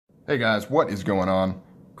Hey guys, what is going on?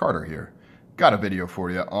 Carter here. Got a video for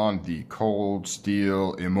you on the Cold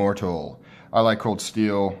Steel Immortal. I like Cold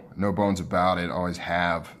Steel, no bones about it, always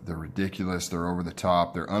have. They're ridiculous, they're over the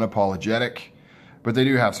top, they're unapologetic, but they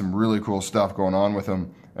do have some really cool stuff going on with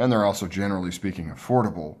them, and they're also, generally speaking,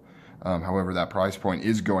 affordable. However, that price point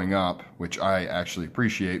is going up, which I actually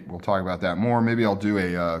appreciate. We'll talk about that more. Maybe I'll do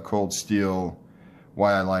a Cold Steel,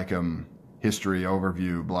 why I like them, history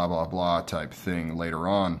overview, blah, blah, blah type thing later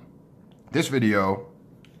on. This video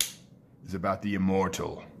is about the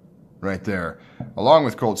Immortal, right there. Along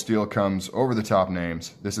with Cold Steel comes over-the-top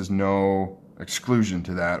names. This is no exclusion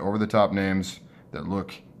to that. Over-the-top names that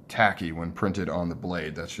look tacky when printed on the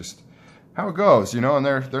blade. That's just how it goes, you know, and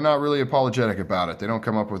they're not really apologetic about it. They don't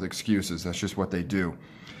come up with excuses. That's just what they do.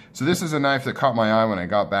 So this is a knife that caught my eye when I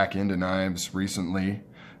got back into knives recently.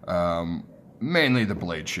 Mainly the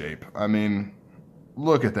blade shape. I mean,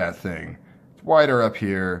 look at that thing. It's wider up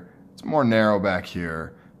here. It's more narrow back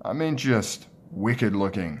here. I mean, just wicked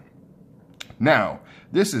looking. Now,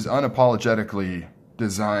 this is unapologetically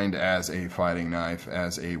designed as a fighting knife,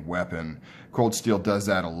 as a weapon. Cold Steel does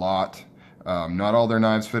that a lot. Not all their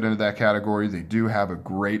knives fit into that category. They do have a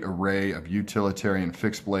great array of utilitarian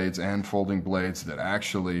fixed blades and folding blades that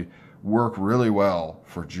actually work really well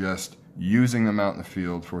for just using them out in the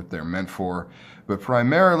field for what they're meant for. But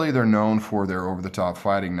primarily they're known for their over-the-top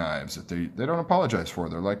fighting knives that they don't apologize for.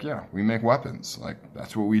 They're like, yeah, we make weapons. Like,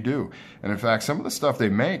 that's what we do. And in fact, some of the stuff they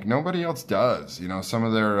make, nobody else does. You know, some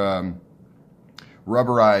of their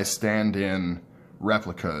rubberized stand-in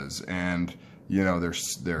replicas and, you know,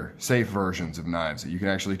 they're safe versions of knives that you can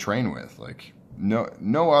actually train with. Like,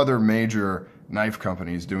 no other major knife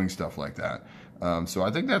company is doing stuff like that. So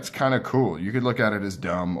I think that's kind of cool. You could look at it as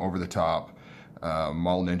dumb, over the top,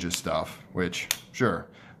 mall ninja stuff, which, sure,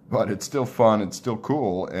 but it's still fun, it's still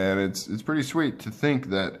cool, and it's pretty sweet to think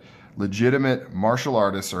that legitimate martial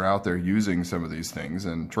artists are out there using some of these things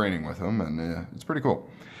and training with them, and it's pretty cool.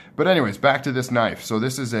 But anyways, back to this knife. So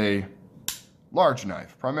this is a large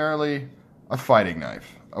knife, primarily a fighting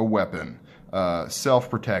knife, a weapon,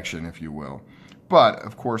 self-protection, if you will. But,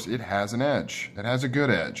 of course, it has an edge. It has a good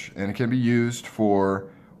edge, and it can be used for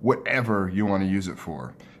whatever you want to use it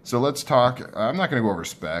for. So let's talk, I'm not going to go over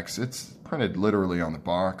specs. It's printed literally on the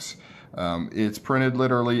box. It's printed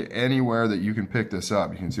literally anywhere that you can pick this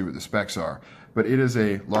up. You can see what the specs are. But it is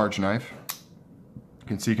a large knife. You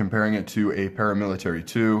can see comparing it to a Paramilitary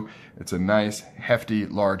 2. It's a nice, hefty,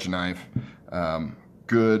 large knife.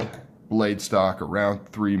 Good blade stock, around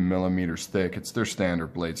 3 millimeters thick. It's their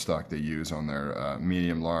standard blade stock they use on their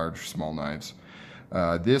medium, large, small knives.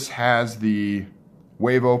 This has the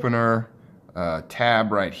wave opener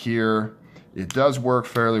tab right here. It does work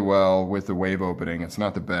fairly well with the wave opening. It's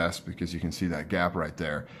not the best because you can see that gap right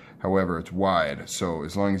there. However, it's wide, so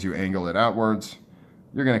as long as you angle it outwards,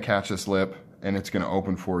 you're going to catch this lip and it's going to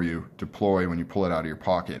open for you, deploy when you pull it out of your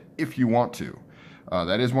pocket if you want to.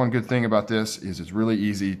 That is one good thing about this, is it's really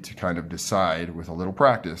easy to kind of decide with a little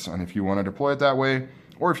practice on if you want to deploy it that way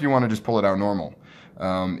or if you want to just pull it out normal.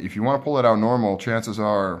 If you want to pull it out normal, chances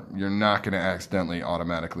are you're not going to accidentally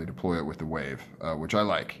automatically deploy it with the wave, which I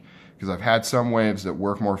like, because I've had some waves that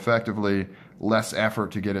work more effectively, less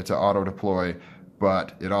effort to get it to auto deploy,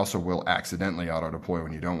 but it also will accidentally auto deploy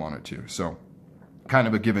when you don't want it to. So kind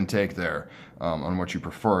of a give and take there on what you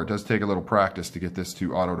prefer. It does take a little practice to get this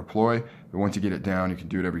to auto deploy, but once you get it down, you can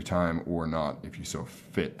do it every time or not if you so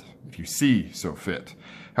fit, if you see so fit.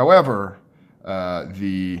 However,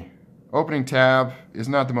 the opening tab is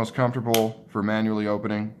not the most comfortable for manually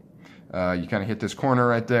opening. You kind of hit this corner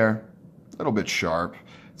right there, a little bit sharp.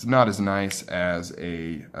 It's not as nice as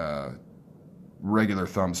a regular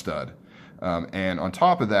thumb stud. And on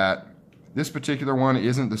top of that, this particular one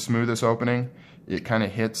isn't the smoothest opening. It kind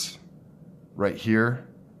of hits right here.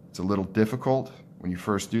 It's a little difficult when you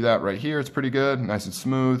first do that. Right here, it's pretty good, nice and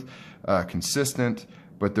smooth, consistent,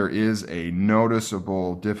 but there is a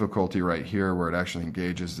noticeable difficulty right here where it actually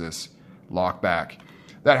engages this lock back.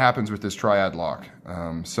 That happens with this triad lock.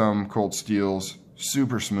 Some Cold Steels,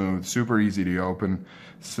 super smooth, super easy to open.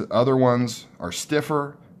 Other ones are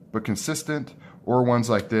stiffer but consistent, or ones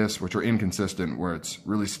like this, which are inconsistent, where it's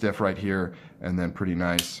really stiff right here and then pretty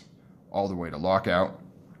nice all the way to lockout.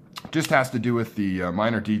 Just has to do with the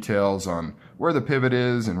minor details on where the pivot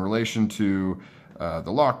is in relation to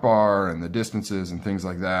the lock bar and the distances and things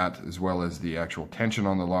like that, as well as the actual tension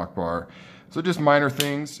on the lock bar. So just minor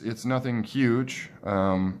things. It's nothing huge.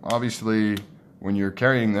 Obviously, when you're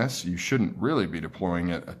carrying this, you shouldn't really be deploying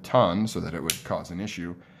it a ton so that it would cause an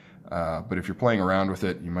issue. But if you're playing around with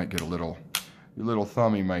it, you might get a little, your little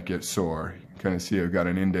thumb might get sore. You can kind of see I've got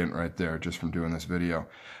an indent right there just from doing this video.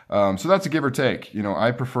 So that's a give or take. You know,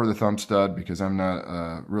 I prefer the thumb stud because I'm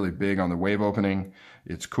not really big on the wave opening.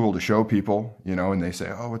 It's cool to show people, you know, and they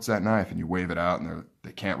say, oh, what's that knife? And you wave it out and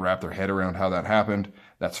they can't wrap their head around how that happened.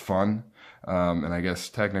 That's fun. And I guess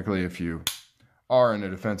technically if you are in a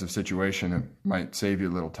defensive situation, it might save you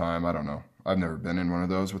a little time. I don't know. I've never been in one of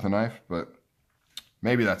those with a knife, but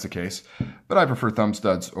maybe that's the case. But I prefer thumb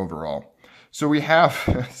studs overall. So we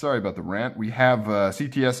have, sorry about the rant, we have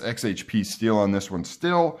CTS XHP steel on this one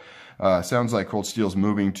still. Sounds like Cold Steel's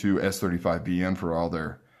moving to S35VN for all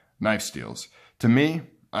their knife steels. To me,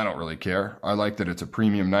 I don't really care. I like that it's a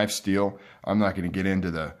premium knife steel. I'm not going to get into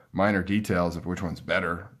the minor details of which one's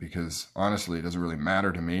better because honestly, it doesn't really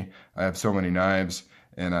matter to me. I have so many knives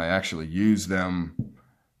and I actually use them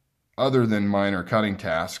other than minor cutting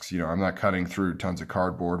tasks. You know, I'm not cutting through tons of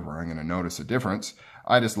cardboard where I'm going to notice a difference.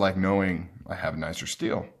 I just like knowing I have nicer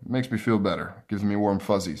steel. It makes me feel better. It gives me warm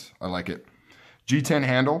fuzzies. I like it. G10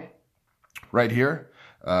 handle right here.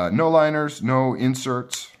 No liners, no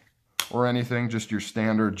inserts or anything. Just your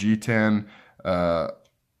standard G10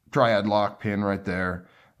 triad lock pin right there.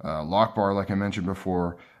 Lock bar like I mentioned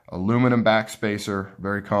before. Aluminum backspacer,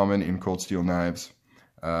 very common in Cold Steel knives.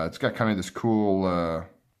 It's got kind of this cool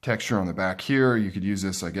texture on the back here. You could use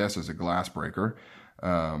this, I guess, as a glass breaker.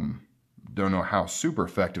 Don't know how super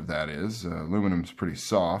effective that is. Aluminum's pretty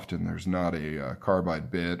soft and there's not a carbide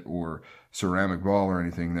bit or ceramic ball or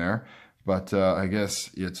anything there. But I guess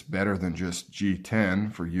it's better than just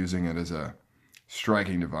G10 for using it as a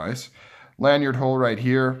striking device. Lanyard hole right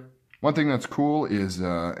here. One thing that's cool is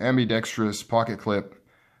ambidextrous pocket clip.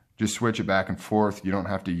 Just switch it back and forth. You don't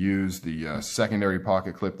have to use the secondary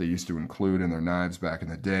pocket clip they used to include in their knives back in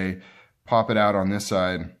the day. Pop it out on this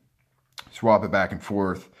side, swap it back and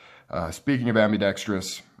forth. Speaking of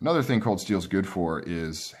ambidextrous, another thing Cold Steel's good for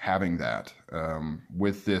is having that.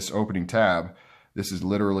 With this opening tab, this is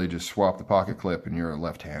literally just swap the pocket clip and you're a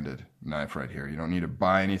left-handed knife right here. You don't need to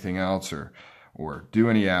buy anything else or do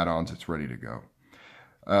any add-ons. It's ready to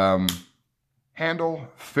go. Handle,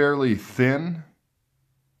 fairly thin,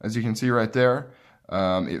 as you can see right there.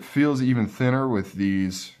 It feels even thinner with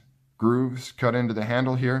these grooves cut into the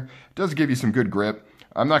handle here. It does give you some good grip.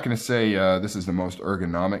 I'm not going to say this is the most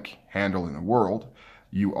ergonomic handle in the world.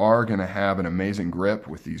 You are going to have an amazing grip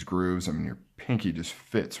with these grooves. I mean, your pinky just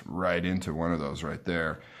fits right into one of those right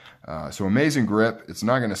there. So amazing grip. It's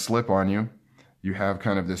not going to slip on you. You have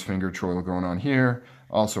kind of this finger choil going on here,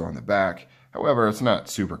 also on the back. However, it's not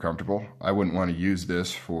super comfortable. I wouldn't want to use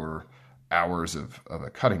this for hours of a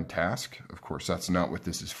cutting task. Of course, that's not what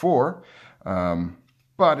this is for.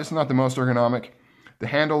 But it's not the most ergonomic. The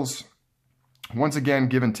handles, once again,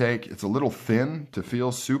 give and take. It's a little thin to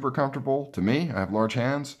feel super comfortable to me. I have large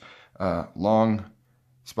hands, long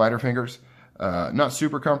spider fingers. Not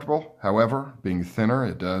super comfortable. However, being thinner,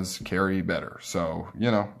 it does carry better. So,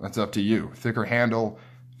 you know, that's up to you. Thicker handle,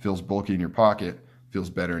 feels bulky in your pocket, feels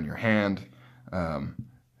better in your hand.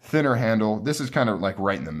 Thinner handle, this is kind of like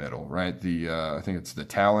right in the middle, right? I think it's the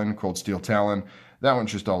Talon, Cold Steel Talon. That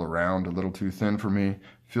one's just all around, a little too thin for me.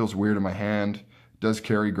 Feels weird in my hand. Does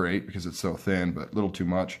carry great because it's so thin, but a little too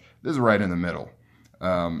much. This is right in the middle.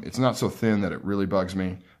 It's not so thin that it really bugs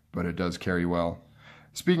me, but it does carry well.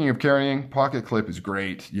 Speaking of carrying, pocket clip is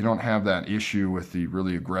great. You don't have that issue with the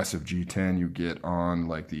really aggressive G10 you get on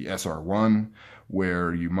like the SR1,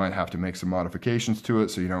 where you might have to make some modifications to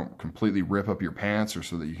it so you don't completely rip up your pants or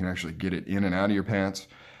so that you can actually get it in and out of your pants.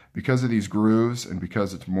 Because of these grooves and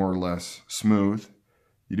because it's more or less smooth,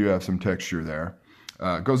 you do have some texture there.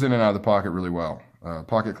 It goes in and out of the pocket really well.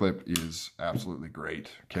 Pocket clip is absolutely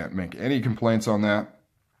great. Can't make any complaints on that.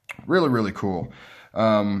 Really, really cool.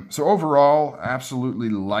 So overall, absolutely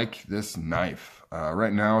like this knife.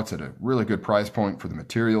 Right now, it's at a really good price point for the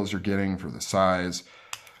materials you're getting, for the size,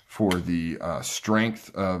 for the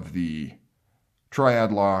strength of the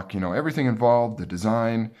triad lock, you know, everything involved, the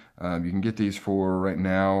design. You can get these for right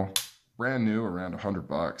now, brand new, around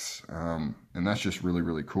 $100. And that's just really,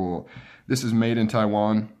 really cool. This is made in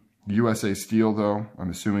Taiwan, USA steel though. I'm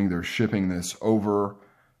assuming they're shipping this over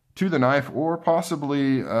to the knife, or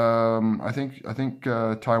possibly, I think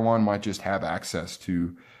Taiwan might just have access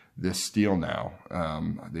to this steel now.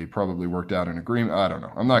 They probably worked out an agreement. I don't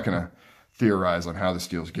know. I'm not going to theorize on how the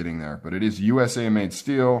steel's getting there, but it is USA made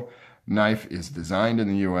steel. Knife is designed in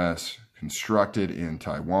the US, constructed in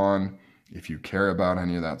Taiwan. If you care about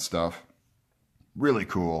any of that stuff, really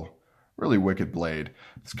cool, really wicked blade.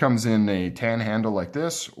 This comes in a tan handle like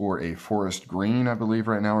this, or a forest green, I believe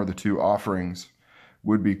right now are the two offerings.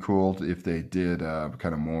 Would be cool if they did kind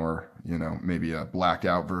of more, you know, maybe a blacked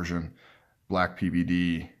out version, black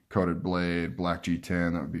PVD, coated blade, black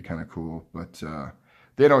G10, that would be kind of cool. But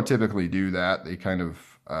they don't typically do that. They kind of,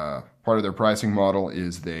 part of their pricing model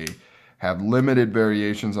is they have limited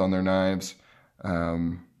variations on their knives.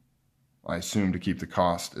 I assume to keep the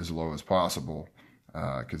cost as low as possible,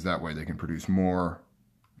 because that way they can produce more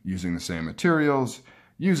using the same materials,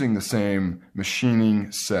 using the same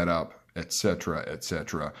machining setup, etc.,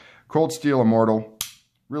 etc. Cold Steel Immortal,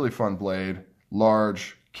 really fun blade,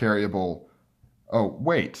 large, carryable. Oh,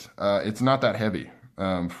 weight, it's not that heavy.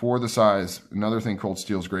 For the size, another thing Cold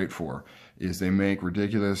Steel's great for is they make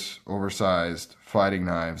ridiculous, oversized fighting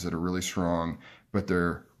knives that are really strong, but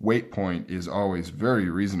their weight point is always very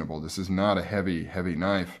reasonable. This is not a heavy, heavy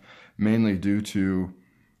knife, mainly due to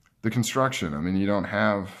the construction. I mean, you don't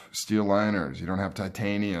have steel liners, you don't have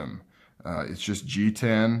titanium. It's just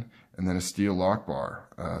G10 and then a steel lock bar.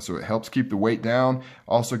 So it helps keep the weight down,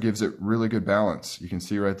 also gives it really good balance. You can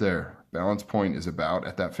see right there, balance point is about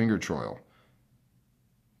at that finger choil.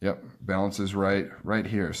 Yep, balance is right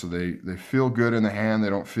here. So they feel good in the hand. They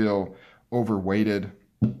don't feel overweighted.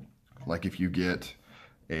 Like if you get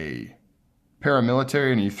a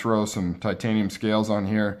paramilitary and you throw some titanium scales on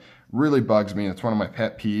here, really bugs me. It's one of my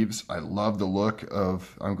pet peeves. I love the look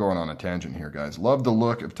of, I'm going on a tangent here, guys. Love the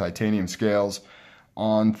look of titanium scales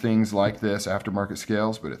on things like this, aftermarket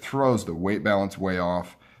scales, but it throws the weight balance way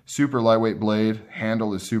off. Super lightweight blade,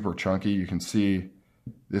 handle is super chunky. You can see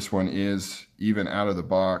this one is, even out of the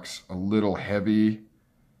box, a little heavy.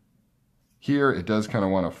 Here, it does kind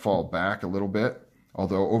of want to fall back a little bit,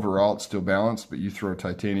 although overall it's still balanced, but you throw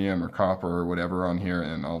titanium or copper or whatever on here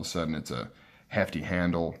and all of a sudden it's a hefty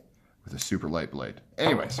handle with a super light blade.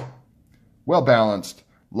 Anyways, well balanced,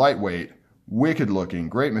 lightweight, wicked looking,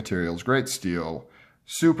 great materials, great steel,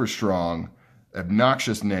 super strong,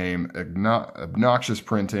 obnoxious name, obnoxious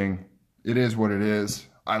printing. It is what it is.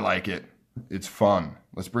 I like it. It's fun.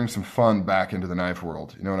 Let's bring some fun back into the knife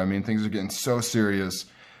world. You know what I mean? Things are getting so serious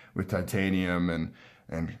with titanium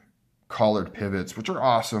and collared pivots, which are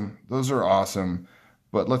awesome. Those are awesome.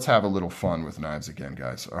 But let's have a little fun with knives again,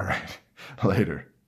 guys. All right. Later.